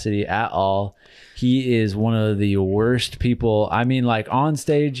capacity at all. He is one of the worst people. I mean, like on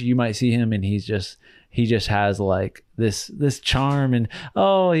stage, you might see him and he just has like this charm and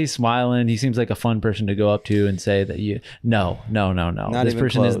he's smiling. He seems like a fun person to go up to and say that no. Not This even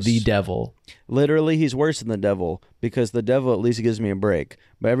person close. is the devil. literally, he's worse than the devil because the devil at least gives me a break.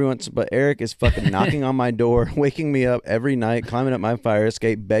 But Eric is fucking knocking on my door, waking me up every night, climbing up my fire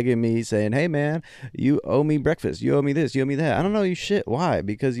escape, begging me, saying, "Hey man, you owe me breakfast. You owe me this. You owe me that." I don't know you shit. Why?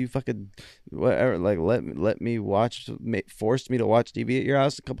 Because you fucking whatever. Like let me forced me to watch TV at your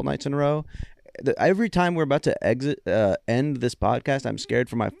house a couple nights in a row. Every time we're about to end this podcast, I'm scared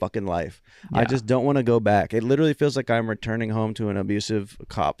for my fucking life. I Yeah. just don't want to go back. It literally feels like I'm returning home to an abusive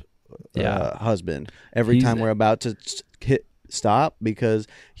cop husband every He's- time we're about to hit stop because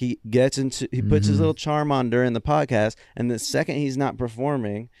he puts his little charm on during the podcast, and the second he's not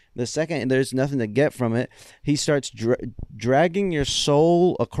performing, the second there's nothing to get from it, he starts dragging your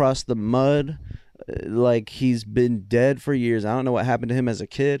soul across the mud like he's been dead for years. I don't know what happened to him as a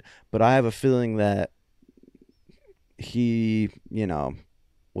kid, but I have a feeling that he,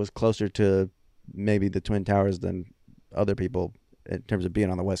 was closer to maybe the Twin Towers than other people in terms of being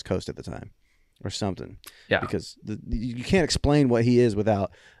on the West Coast at the time or something. Yeah. Because you can't explain what he is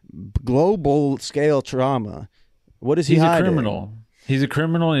without global scale trauma. What is he He's a hiding? criminal. He's a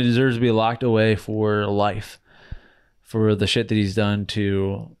criminal and he deserves to be locked away for life for the shit that he's done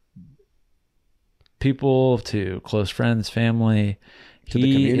to people, to close friends, family. To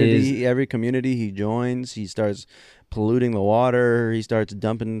the community, every community he joins, he starts polluting the water. He starts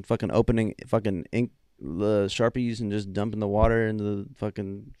opening fucking ink Sharpies and just dumping the water into the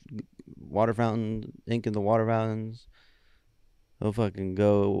fucking water fountain, ink in the water fountains. He'll fucking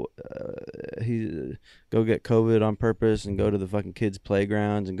go get COVID on purpose and go to the fucking kids'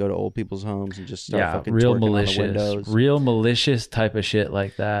 playgrounds and go to old people's homes and just start fucking real twerking on the windows. real malicious type of shit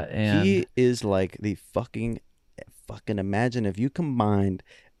like that. And He is like the fucking imagine if you combined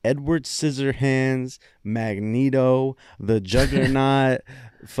Edward Scissorhands, Magneto, the Juggernaut,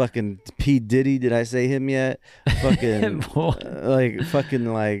 fucking P. Diddy. Did I say him yet? Fucking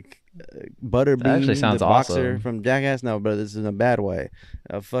like Butterbean, actually sounds the boxer awesome. from Jackass. No, but this is in a bad way.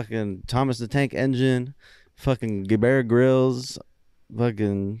 Fucking Thomas the Tank Engine, fucking Bear Grylls,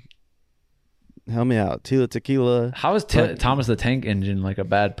 fucking help me out, Tila Tequila. How is Fuck. Thomas the Tank Engine like a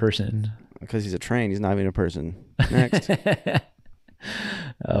bad person? Because he's a train, he's not even a person. Next.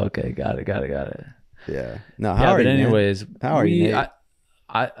 Okay, got it. Yeah. No, Yeah, how are but you, man? anyways, How are you, Nate?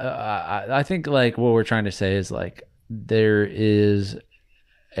 I think like what we're trying to say is like there is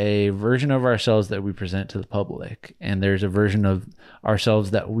a version of ourselves that we present to the public, and there's a version of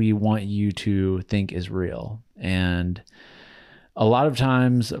ourselves that we want you to think is real. And a lot of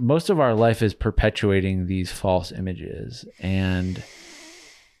times, most of our life is perpetuating these false images. And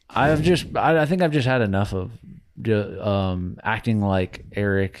I think I've just had enough of acting like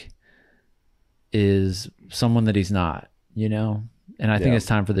Eric is someone that he's not, you know? And I think Yeah. it's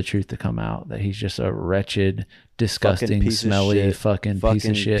time for the truth to come out that he's just a wretched, disgusting, piece of smelly, shit. fucking piece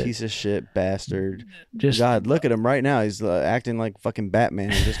of shit. Piece of shit bastard. Just God, look at him right now. He's acting like fucking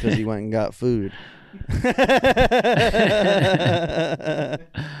Batman just because he went and got food.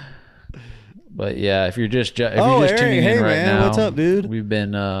 But yeah, if you're just Eric, tuning in hey, right man, now, what's up, dude? We've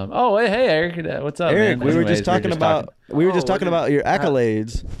been hey Eric, what's up, Eric, man? we were Anyways, just talking about your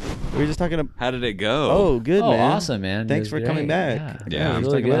accolades. We were just talking about. How did it go? Oh, good, Oh, man. awesome, man. Thanks It for was coming great. back. Yeah, we it were was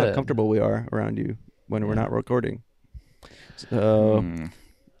talking really about how good. comfortable we are around you when we're not recording. So,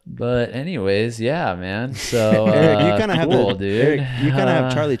 But anyways, yeah, man. So Eric, you kind of have cool, dude. Eric, you kind of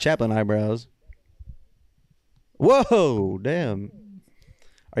have Charlie Chaplin eyebrows. Whoa, damn!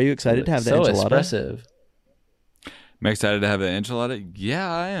 Are you excited to have the so enchilada? expressive. I'm excited to have the enchilada.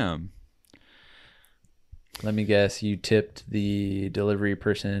 Yeah, I am. Let me guess, you tipped the delivery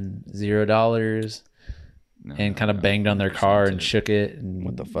person $0 No, and kind of no, banged on their 100% car and tip. shook it. And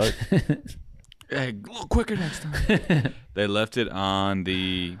What the fuck? Hey, a little quicker next time. They left it on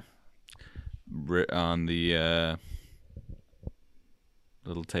the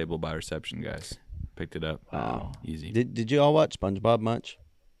little table by reception, guys. Picked it up. Wow. Easy. Did you all watch SpongeBob much?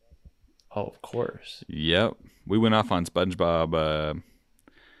 Oh, of course. Yep. We went off on SpongeBob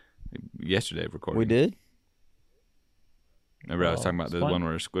yesterday recording. We did. Remember I was Oh, talking about the Spon- one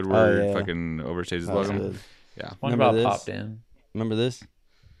where Squidward Oh, yeah. fucking overstays his That was welcome? good. Yeah. Remember SpongeBob this? popped in. Remember this?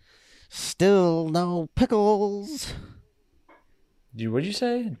 Still no pickles. Dude, what'd you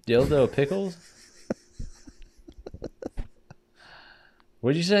say? Dildo pickles?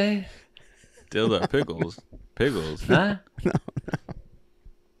 What'd you say? Dildo pickles. Pickles. Huh?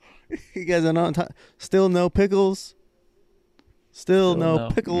 You guys are not. Still no pickles. Still Still no no.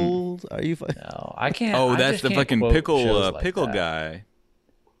 pickles. Are you? No, I can't. Oh, I that's just the can't fucking quote pickle shows like pickle that. guy.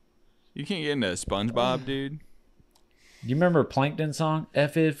 You can't get into SpongeBob, dude. You remember Plankton song?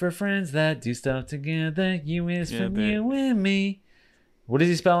 F is for friends that do stuff together. U is Yeah, for but- you and me. What is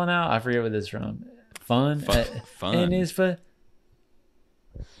he spelling out? I forget what this is from. Fun. Fun. N is for.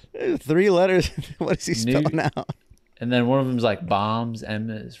 3 letters. What is he New- spelling out? And then one of them's like bombs. M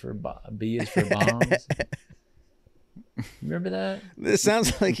is for B is for bombs. Remember that? This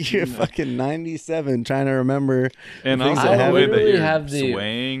sounds like you're fucking 97 trying to remember. And things also that the happen. way that literally you're have the-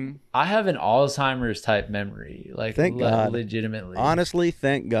 swaying. I have an Alzheimer's type memory. Like, Thank God. legitimately. Honestly,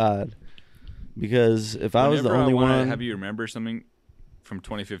 thank God. Because if I was the Whenever only wanna one. have you remember something from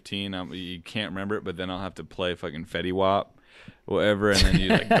 2015, you can't remember it, but then I'll have to play fucking Fetty Wap, whatever, and then you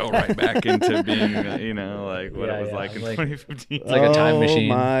like go right back into being, like what Yeah, it was yeah, like in like- 2015. It's like a time machine.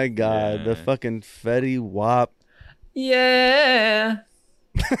 Oh my God. The Yeah. fucking Fetty Wap. Yeah.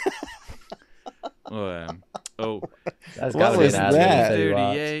 Oh, That's What gotta be was an that? Fetty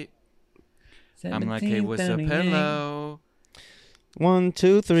Wap. 38. I'm like, hey, what's up, 1738. hello? 1,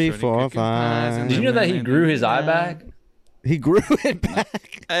 2, 3, Shorty 4, cooking pies 5. and Did you know that he grew his eye Yeah. back? He grew it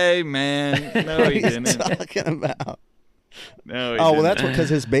back. Hey, man. No, he What are you didn't. talking about? No, he Oh, well, didn't. that's because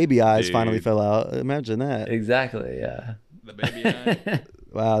his baby eyes finally Dude. fell out. Imagine that. Exactly. Yeah. The baby eye.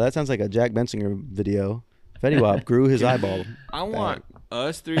 Wow, that sounds like a Jack Bensinger video. Fetty Wap grew his eyeball. I want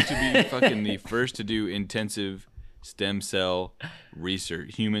us three to be fucking the first to do intensive stem cell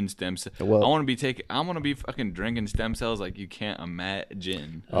research, human stem cell. Well- I want to be fucking drinking stem cells like you can't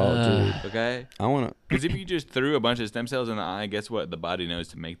imagine. Oh, dude. Okay? I want to. Because if you just threw a bunch of stem cells in the eye, guess what? The body knows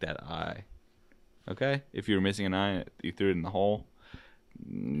to make that eye. Okay? If you were missing an eye, you threw it in the hole.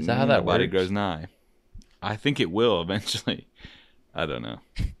 Is that how that the body works? grows an eye. I think it will eventually. I don't know.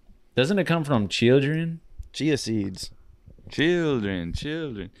 Doesn't it come from children? Chia seeds. Children.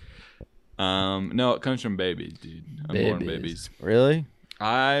 No, it comes from babies, dude. Unborn Babies. babies. Really?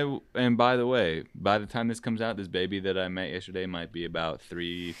 And by the way, by the time this comes out, this baby that I met yesterday might be about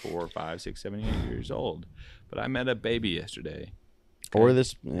 3, 4, 5, 6, 7, 8 years old. But I met a baby yesterday. For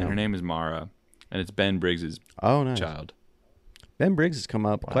this, And her name is Mara, and it's Ben Briggs's oh nice. child. Ben Briggs has come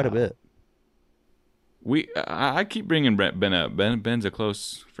up quite a bit. I keep bringing Ben up. Ben's a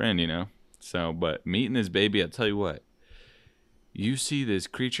close friend, you know. So, but meeting this baby, I'll tell you what. You see this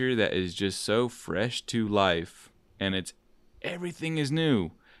creature that is just so fresh to life, and everything is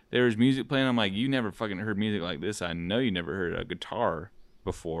new. There's music playing. I'm like, you never fucking heard music like this. I know you never heard a guitar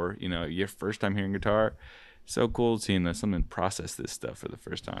before. You know, your first time hearing guitar. So cool seeing that someone process this stuff for the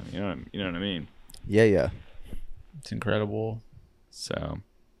first time. You know what I mean? Yeah. It's incredible. So,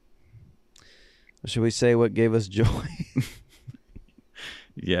 should we say what gave us joy?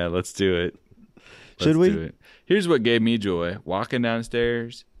 yeah, let's do it. Should we? Do it. Here's what gave me joy. Walking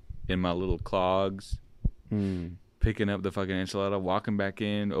downstairs in my little clogs, picking up the fucking enchilada, walking back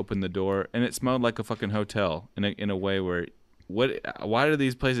in, open the door, and it smelled like a fucking hotel in a way where, why do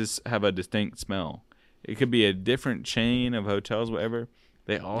these places have a distinct smell? It could be a different chain of hotels, whatever.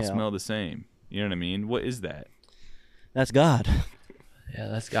 They all smell the same. You know what I mean? What is that? That's God. Yeah,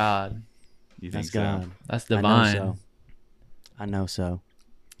 that's God. You think That's so? God. That's divine. I know so.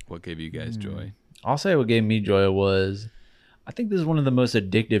 What gave you guys joy? I'll say what gave me joy was, I think this is one of the most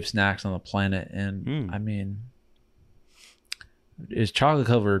addictive snacks on the planet. And I mean, is chocolate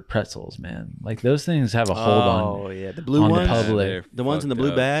covered pretzels, man. Like those things have a hold on. Oh yeah, the blue on ones. the public. The ones in the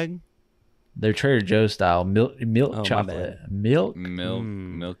blue up. bag. They're Trader Joe's style milk my chocolate, bad. Milky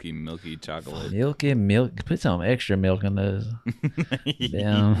chocolate. milky milk. Put some extra milk in those.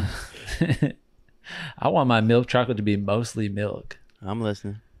 Damn. I want my milk chocolate to be mostly milk. I'm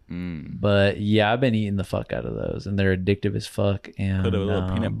listening. But yeah, I've been eating the fuck out of those, and they're addictive as fuck. And Put a little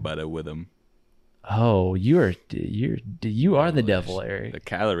peanut butter with them. oh, you are the devil, Eric. The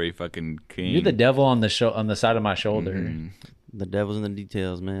calorie fucking king. You're the devil on the on the side of my shoulder. The devil's in the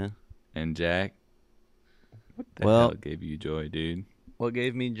details, man. And Jack, what the Well- hell gave you joy, dude? What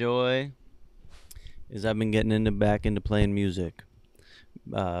gave me joy is I've been getting back into playing music,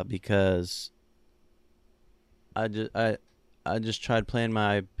 because I just tried playing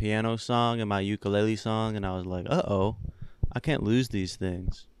my piano song and my ukulele song, and I was like, I can't lose these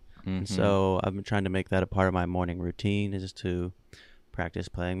things. And so I've been trying to make that a part of my morning routine, is to practice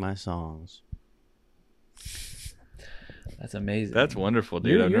playing my songs. That's amazing. That's wonderful,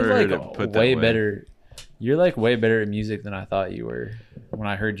 dude. You're I've never like heard it put that way way. better. You're like way better at music than I thought you were. When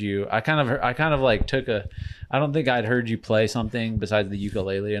I heard you, I kind of like took a. I don't think I'd heard you play something besides the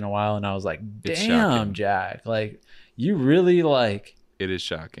ukulele in a while, and I was like, It's "Damn, shocking. Jack! Like you really like. It is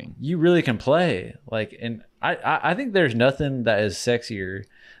shocking. You really can play. Like, and I think there's nothing that is sexier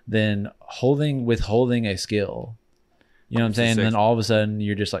than withholding a skill. You know what I'm saying? And then all of a sudden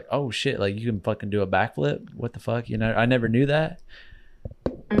you're just like, oh shit, like you can fucking do a backflip. What the fuck? You know, I never knew that.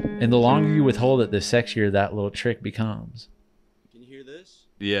 And the longer you withhold it, the sexier that little trick becomes. Can you hear this?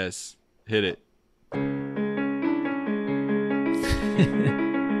 Yes. Hit it.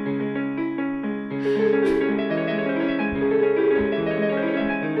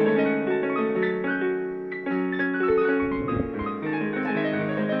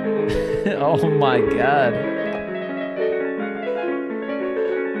 Oh my God.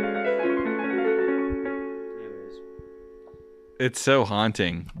 It's so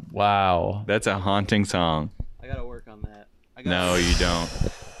haunting. Wow. That's a haunting song. I gotta work on that. No, you don't.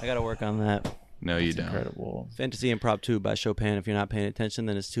 I gotta work on that. No, you don't. Incredible. Fantasy Improv 2 by Chopin. If you're not paying attention,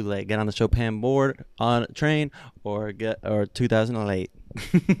 then it's too late. Get on the Chopin board on a train or 2008.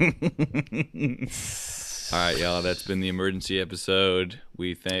 All right, y'all. That's been the emergency episode.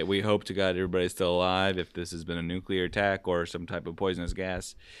 We hope to God everybody's still alive. If this has been a nuclear attack or some type of poisonous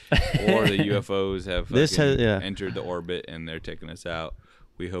gas, or the UFOs have entered the orbit and they're taking us out,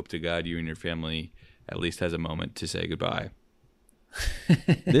 we hope to God you and your family at least has a moment to say goodbye.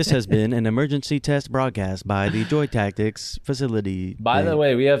 This has been an emergency test broadcast by the Joy Tactics facility. By the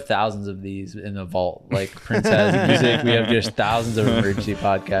way, we have thousands of these in the vault. Like Prince has music. We have just thousands of emergency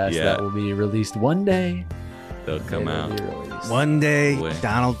podcasts that will be released one day. They'll come They will out. be released. One day, Wait.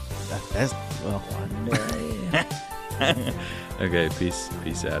 Donald. That's well. One day. Okay, peace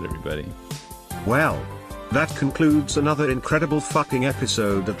out, everybody. Well, that concludes another incredible fucking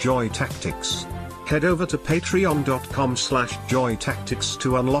episode of Joy Tactics. Head over to patreon.com/joytactics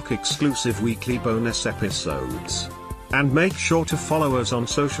to unlock exclusive weekly bonus episodes. And make sure to follow us on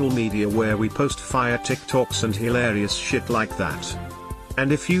social media where we post fire TikToks and hilarious shit like that.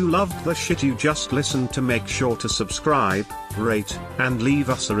 And if you loved the shit you just listened to, make sure to subscribe, rate, and leave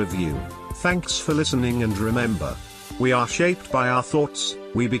us a review. Thanks for listening, and remember, we are shaped by our thoughts,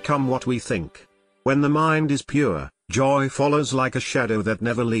 we become what we think. When the mind is pure, joy follows like a shadow that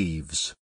never leaves.